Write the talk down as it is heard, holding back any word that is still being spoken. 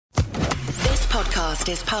podcast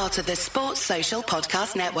is part of the Sports Social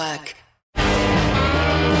Podcast Network.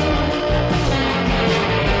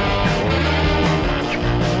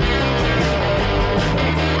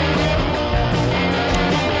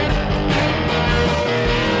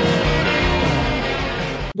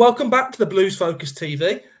 Welcome back to the Blues Focus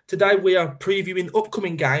TV. Today we are previewing the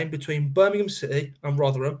upcoming game between Birmingham City and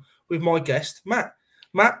Rotherham with my guest, Matt.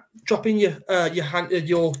 Matt, drop in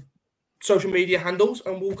your social media handles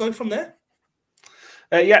and we'll go from there.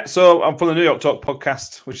 So I'm from the New York Talk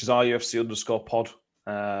podcast, which is RUFC_pod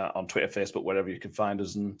on Twitter, Facebook, wherever you can find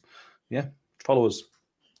us. And follow us.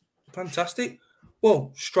 Fantastic.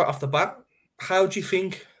 Well, straight off the bat, how do you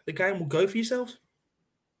think the game will go for yourselves?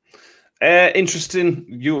 Interesting.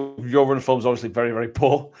 Your run of form is obviously very, very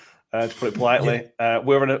poor, to put it politely.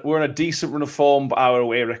 We're in a decent run of form, but our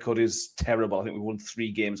away record is terrible. I think we won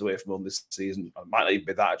 3 games away from home this season. It might not even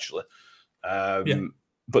be that, actually.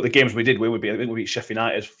 But the games we did win, I think we beat Sheffield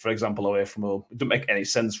United, for example, away from home. It doesn't make any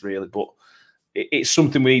sense, really, but it's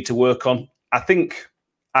something we need to work on. I think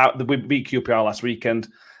we beat QPR last weekend,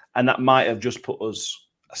 and that might have just put us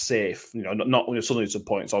safe. Not suddenly some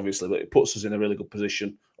points, obviously, but it puts us in a really good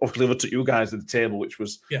position. Obviously, we took you guys to the table, which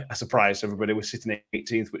was a surprise to everybody. We're sitting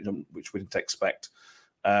 18th, which we didn't expect.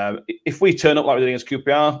 If we turn up like we did against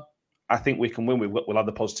QPR, I think we can win. We'll have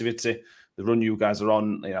the positivity. The run you guys are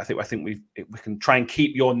on, I think we can try and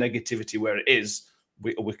keep your negativity where it is.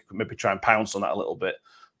 We can maybe try and pounce on that a little bit.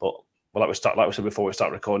 But like we said before we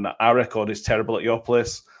start recording, that our record is terrible at your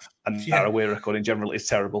place, and our away record in general is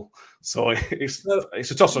terrible. So it's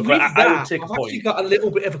a toss-up. I would take a point. I've actually got a little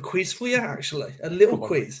bit of a quiz for you, actually. A little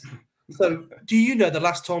quiz. So, do you know the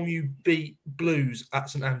last time you beat Blues at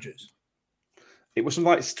St Andrews? It was something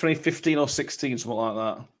like 2015 or 16, something like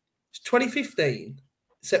that. It's 2015,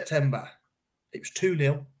 September. It was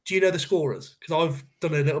 2-0. Do you know the scorers? Because I've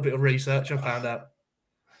done a little bit of research and found out.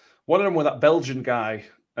 One of them was that Belgian guy.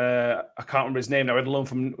 I can't remember his name now. I had a loan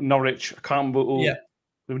from Norwich. I can't remember. Yeah.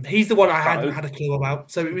 He's the one I hadn't had a clue about.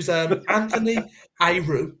 So it was Anthony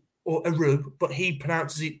Aru, but he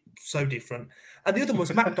pronounces it so different. And the other one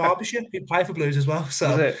was Matt Derbyshire, who played for Blues as well.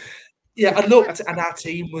 So I looked, and our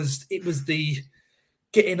team was the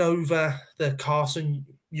getting over the Carson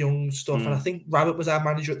Young stuff. And I think Rabbit was our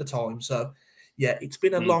manager at the time. So it's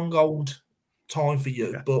been a long old time for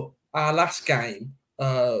you. Yeah. But our last game,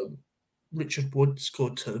 Richard Wood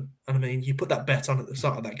scored 2. And I mean, you put that bet on at the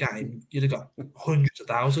start of that game, you'd have got hundreds of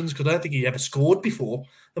thousands, because I don't think he ever scored before.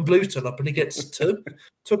 And Blues turn up and he gets 2.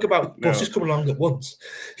 Talk about buses coming along at once.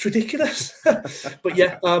 It's ridiculous. But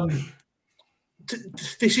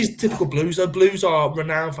this is typical Blues. Blues are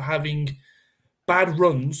renowned for having bad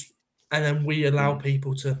runs, and then we allow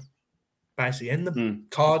people to basically end them.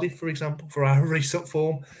 Cardiff, for example, for our recent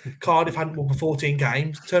form. Cardiff hadn't won for 14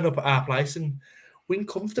 games, turn up at our place and win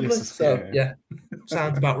comfortably.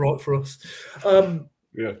 Sounds about right for us. The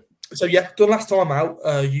last time out,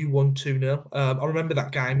 you won 2-0. I remember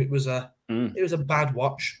that game. It was a bad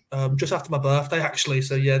watch. Just after my birthday, actually.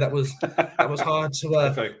 So that was hard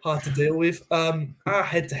to deal with. Our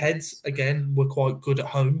head-to-heads again were quite good at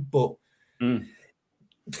home, but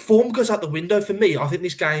form goes out the window for me. I think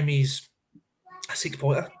this game is a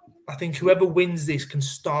 6-pointer. I think whoever wins this can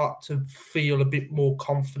start to feel a bit more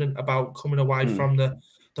confident about coming away from the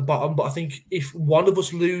bottom. But I think if one of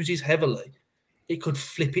us loses heavily, it could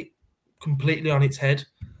flip it completely on its head.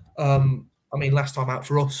 Last time out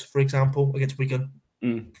for us, for example, against Wigan,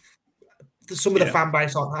 some of the fan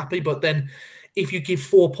base aren't happy. But then if you give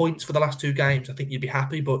 4 points for the last 2 games, I think you'd be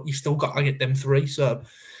happy. But you still got to get them 3. So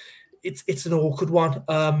it's an awkward one.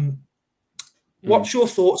 What's your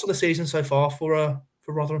thoughts on the season so far for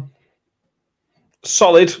Rotherham?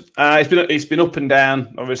 Solid. It's been up and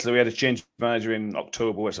down. Obviously, we had a change of manager in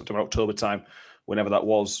September, October time, whenever that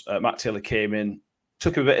was. Matt Taylor came in,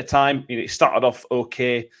 took a bit of time. It started off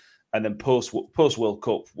okay, and then post World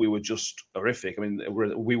Cup, we were just horrific. I mean,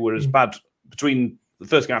 we were as bad between the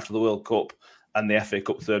first game after the World Cup and the FA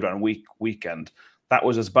Cup third round weekend. That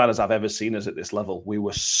was as bad as I've ever seen us at this level. We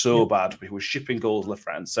were so bad. We were shipping goals left,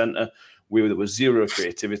 right, and centre. There was zero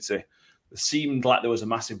creativity. It seemed like there was a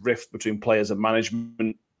massive rift between players and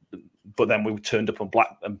management, but then we turned up on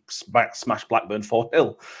smashed Blackburn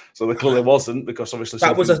 4-0. So there clearly wasn't, because obviously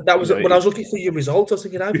that was when I was looking for your results. I was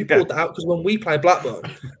thinking, how have you pulled that out? Because when we played Blackburn,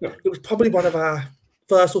 it was probably one of our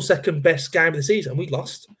first or second best game of the season. We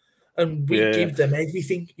lost, and we gave them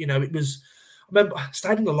everything. It was. I remember I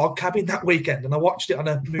stayed in the log cabin that weekend, and I watched it on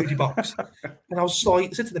a Moody box, and I was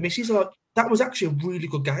like, I said to the missus, that was actually a really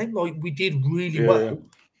good game. Like, we did really well,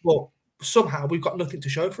 but somehow we've got nothing to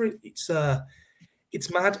show for it. It's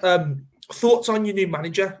mad. thoughts on your new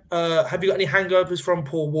manager? Have you got any hangovers from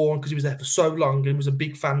Paul Warren because he was there for so long and was a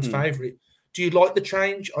big fan's favourite? Do you like the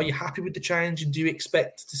change? Are you happy with the change? And do you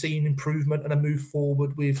expect to see an improvement and a move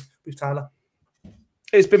forward with Taylor?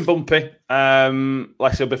 It's been bumpy. Like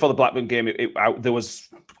I said, before the Blackburn game, there was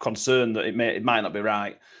concern that it might not be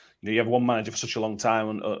right. You have one manager for such a long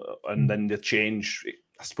time, and then the change.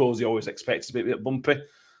 I suppose you always expect it to be a bit bumpy,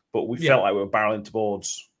 but we felt like we were barreling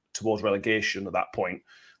towards relegation at that point.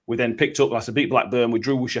 We then picked up, like I said, beat Blackburn. We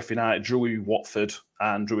drew with Sheffield United, drew with Watford,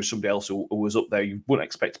 and drew with somebody else who was up there. You wouldn't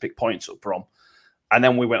expect to pick points up from. And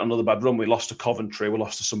then we went on another bad run. We lost to Coventry. We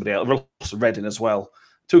lost to somebody else. We lost to Reading as well.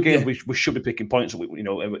 2 games we should be picking points up,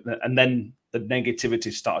 and then the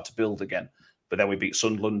negativity started to build again. But then we beat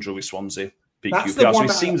Sunderland, drew with Swansea, beat That's QPR. the one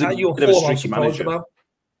so he seems a bit of a streaky manager. About.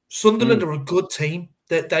 Sunderland are a good team.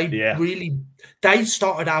 They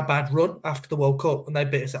started our bad run after the World Cup and they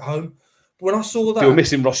beat us at home. But when I saw that, they were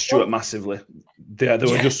missing Ross Stewart massively. There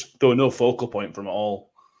were no focal point from it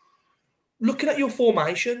all. Looking at your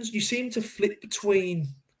formations, you seem to flip between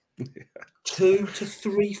 2 to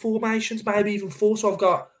 3 formations, maybe even 4. So I've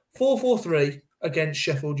got 4-4-3 against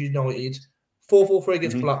Sheffield United, 4-4-3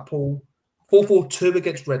 against Blackpool, 4-4-2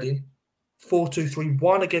 against Reading,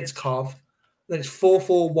 4-2-3-1 against Cov. Then it's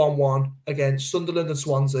 4-4-1-1 against Sunderland and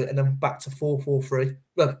Swansea, and then back to 4-4-3.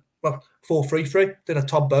 Well, 4-3-3. Then a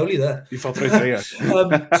Todd Bowley there. You 4-3-3, yeah.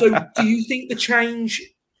 So do you think the change,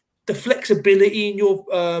 the flexibility in your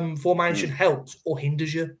formation helps or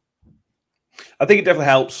hinders you? I think it definitely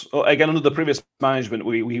helps. Again, under the previous management,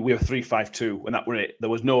 we were 3-5-2, and that were it.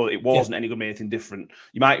 It wasn't any good to anything different.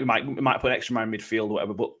 You might put an extra man in midfield or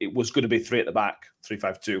whatever, but it was going to be 3 at the back,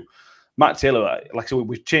 3-5-2. Matt Taylor, like I said,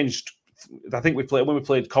 we've changed. I think when we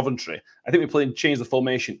played Coventry, I think we changed the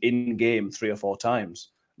formation in game 3 or 4 times.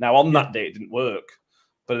 Now on that day it didn't work,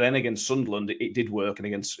 but then against Sunderland it did work, and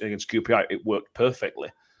against QPR it worked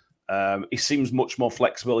perfectly. He seems much more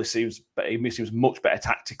flexible. He seems much better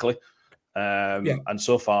tactically. And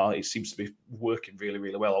so far it seems to be working really,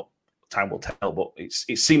 really well. Time will tell, but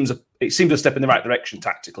it seems a step in the right direction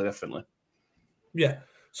tactically, definitely. Yeah.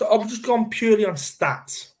 So I've just gone purely on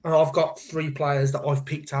stats, and I've got 3 players that I've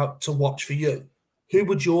picked out to watch for you. Who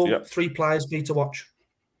would your 3 players be to watch?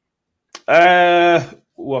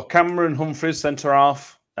 Well, Cameron Humphreys, centre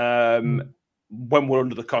half. When we're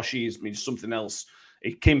under the cosh, he's something else.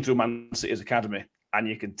 He came through Man City's academy, and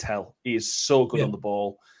you can tell he is so good on the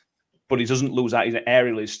ball. But he doesn't lose out. He's an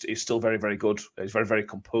aerialist. He's still very, very good. He's very, very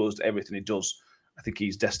composed at everything he does. I think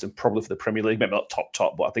he's destined probably for the Premier League. Maybe not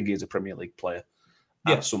top, but I think he's a Premier League player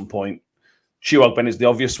at some point. Shiwag Ben is the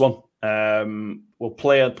obvious one. We'll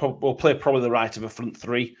play probably the right of a front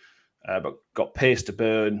 3, but got pace to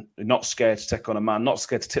burn. Not scared to take on a man. Not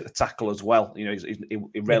scared to take the tackle as well. He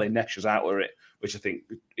rarely neshes out with it, which I think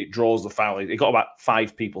it draws the foul. He got about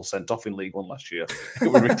 5 people sent off in League One last year.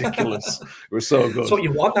 It was ridiculous. It was so good. That's what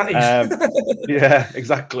you want, that is. Yeah,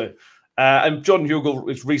 exactly. And Jordan Hugill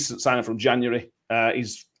is recent signing from January.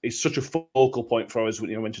 He's such a focal point for us.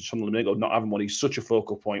 When went to Sunderland, not having one. He's such a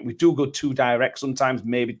focal point. We do go too direct sometimes,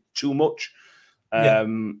 maybe too much.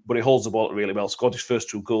 But he holds the ball really well. Scored his first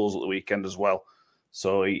 2 goals at the weekend as well.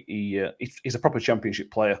 So he's a proper Championship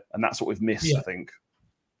player, and that's what we've missed, I think.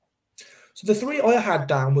 So the 3 I had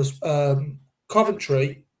down was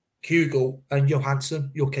Coventry, Hugill, and Johansson,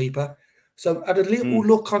 your keeper. So I had a little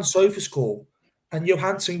look on SofaScore, and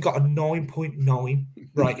Johansson got a 9.9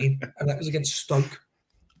 rating, and that was against Stoke.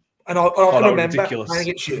 And I can remember playing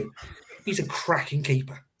against you. He's a cracking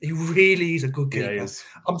keeper. He really is a good keeper. Yeah,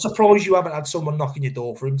 I'm surprised you haven't had someone knocking your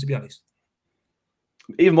door for him, to be honest.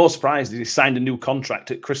 Even more surprised, he signed a new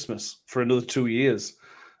contract at Christmas for another 2 years.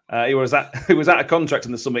 He was at a contract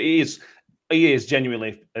in the summer. He is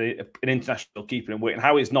genuinely an international keeper in waiting.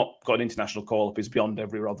 How he's not got an international call-up is beyond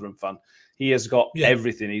every Rotherham fan. He has got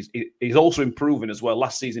everything. He's also improving as well.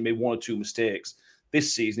 Last season, he made 1 or 2 mistakes.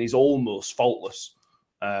 This season, he's almost faultless.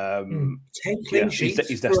 10 clean sheets.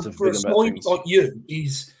 He's destined for a small like you.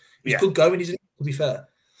 He's good going, isn't he, to be fair?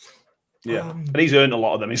 Yeah, and he's earned a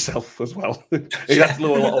lot of them himself as well. He's had to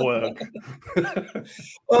do a lot of work.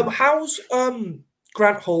 How's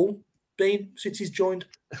Grant Hall been since he's joined?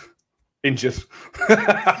 Injured.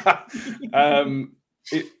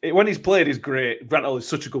 When he's played, he's great. Grant Hall is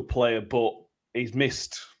such a good player, but he's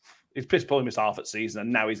probably missed half at season,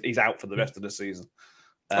 and now he's out for the rest of the season.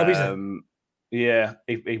 Yeah,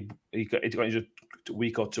 he got injured a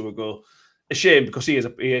week or 2 ago. A shame because he's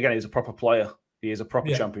a proper player. He is a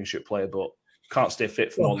proper Championship player, but can't stay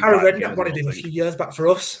fit for more than Harry Redknapp wanted him a few years back for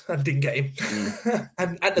us and didn't get him.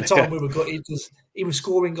 And at the time we were good. He was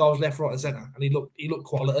scoring goals left, right, and centre, and he looked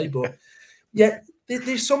quality. But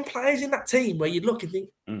there's some players in that team where you look and think,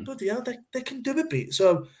 bloody hell, they can do a bit.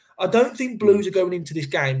 So I don't think Blues are going into this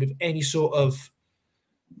game with any sort of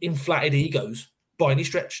inflated egos by any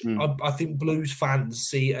stretch. I think Blues fans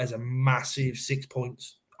see it as a massive 6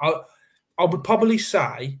 points. I would probably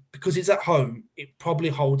say, because it's at home, it probably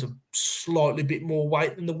holds a slightly bit more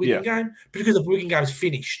weight than the Wigan game, because the Wigan game is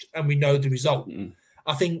finished and we know the result.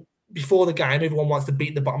 I think before the game, everyone wants to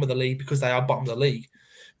beat the bottom of the league because they are bottom of the league.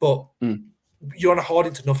 But you're on a hard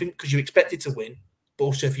into nothing because you expect it to win. But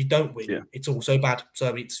also, if you don't win, it's also bad.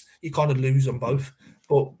 So you kind of lose on both.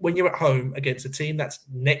 But when you're at home against a team that's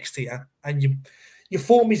next to you and your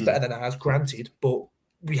form is better than ours, granted, but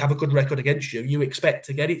we have a good record against you, you expect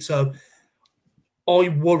to get it. So I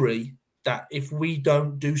worry that if we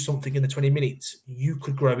don't do something in the 20 minutes, you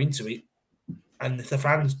could grow into it. And if the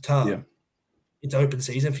fans turn, it's open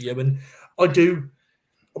season for you. And I do,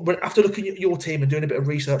 but after looking at your team and doing a bit of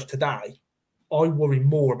research today, I worry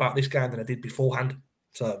more about this game than I did beforehand.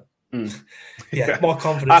 So, my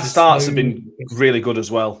confidence. Our starts have been really good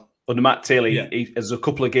as well. Under Matt Taylor, there's a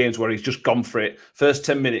couple of games where he's just gone for it. First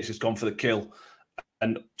 10 minutes, he's gone for the kill.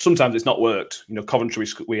 And sometimes it's not worked. Coventry,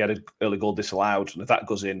 we had an early goal disallowed. And if that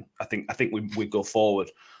goes in, I think we go forward.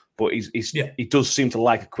 But he does seem to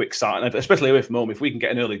like a quick start. And especially away from home, if we can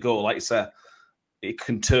get an early goal, like you said, it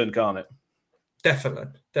can turn, can't it?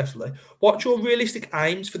 Definitely. What's your realistic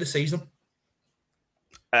aims for the season?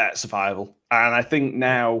 Survival. And I think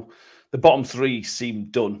now the bottom three seem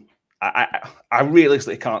done. I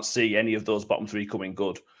realistically can't see any of those bottom three coming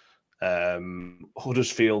good.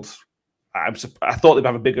 Huddersfield, I thought they'd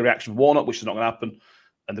have a bigger reaction. Warnock, which is not going to happen.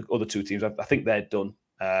 And the other two teams, I think they're done.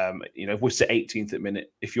 If we're at 18th at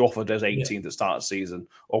minute, if you offered us 18th at the start of the season,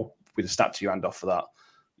 or we'd have snapped your hand off for that.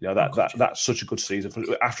 That's such a good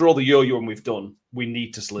season. After all the yo-yoing we've done, we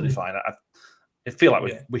need to solidify. I feel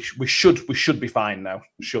like we should be fine now.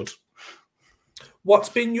 Should. What's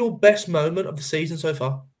been your best moment of the season so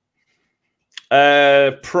far?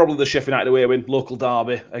 Probably the Sheffield United away win, local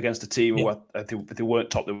derby against a team who they weren't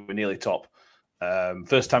top, they were nearly top.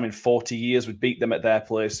 First time in 40 years we beat them at their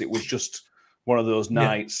place. It was just one of those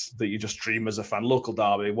nights that you just dream as a fan. Local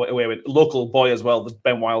derby, away win, local boy as well.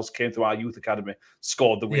 Ben Wiles came through our youth academy,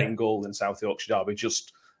 scored the winning goal in South Yorkshire derby.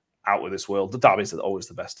 Just out of this world. The derbies are always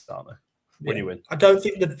the best, aren't they? When you win. I don't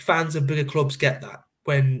think the fans of bigger clubs get that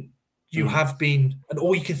when you have been, and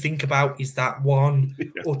all you can think about is that one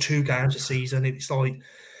or two games a season. It's like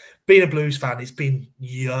being a Blues fan. It's been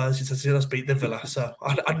years since I've seen us beat the Villa, so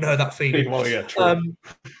I know that feeling. Well, yeah, true.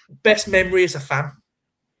 Best memory as a fan.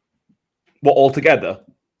 What, altogether?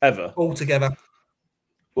 Ever? Altogether.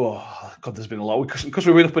 Oh God, there's been a lot because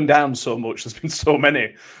we went up and down so much. There's been so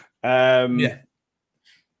many.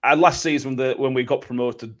 Last season when we got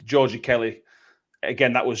promoted, Georgie Kelly.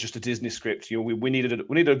 Again, that was just a Disney script. We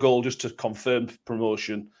needed a goal just to confirm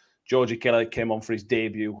promotion. Georgie Kelly came on for his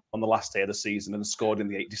debut on the last day of the season and scored in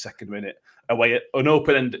the 82nd minute away at an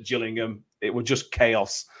open end at Gillingham. It was just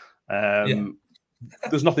chaos.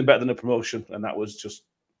 There's nothing better than a promotion, and that was just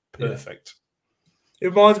perfect. It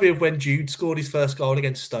reminds me of when Jude scored his first goal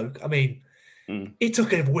against Stoke. I mean, it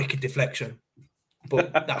took a wicked deflection,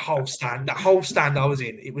 but that whole stand I was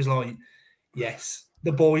in, it was like, yes.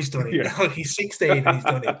 The boy's done it. Yeah. Like he's 16 and he's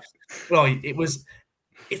done it. Like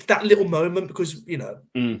it's that little moment because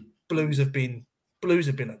Blues have been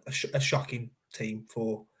a shocking team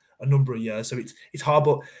for a number of years. So it's hard,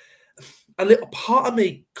 but a little part of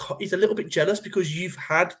me is a little bit jealous because you've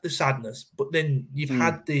had the sadness, but then you've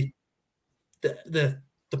had the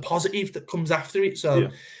positive that comes after it. So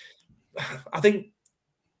I think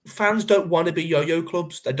fans don't want to be yo-yo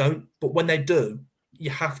clubs. They don't, but when they do, you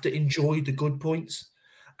have to enjoy the good points.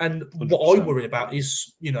 And 100%. What I worry about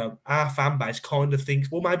is, our fan base kind of thinks,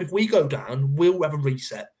 well, maybe if we go down, we'll have a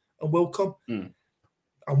reset and we'll come.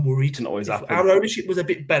 I'm worried. If our ownership was a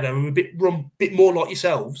bit better and a bit more like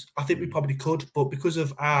yourselves, I think we probably could. But because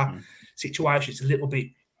of our situation, it's a little bit.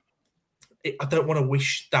 I don't want to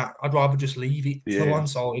wish that. I'd rather just leave it to one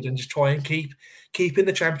side and just try and keep in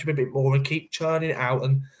the championship a bit more and keep churning it out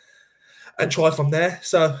and try from there.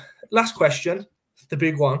 So, last question, the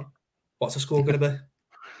big one. What's the score going to be?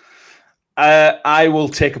 I will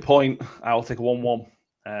take a point. I will take a 1-1.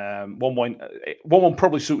 1-1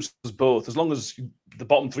 probably suits us both. As long as the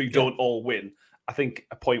bottom three don't all win, I think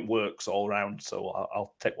a point works all round. So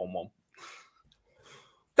I'll take 1-1.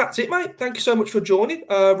 That's it, mate. Thank you so much for joining.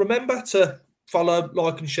 Remember to follow,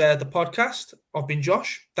 like, and share the podcast. I've been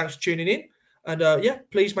Josh. Thanks for tuning in. And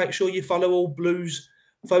please make sure you follow all Blues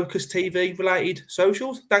Focus TV related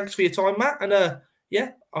socials. Thanks for your time, Matt. And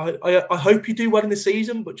yeah, I hope you do well in the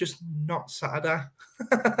season, but just not Saturday,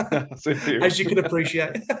 as you can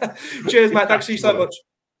appreciate. Cheers, mate. Thanks to you so much.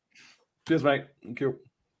 Cheers, mate. Thank you.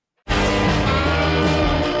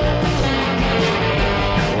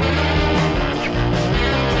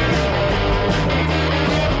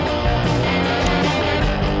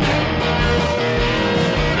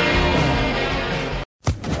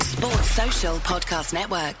 Sports Social Podcast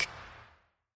Network.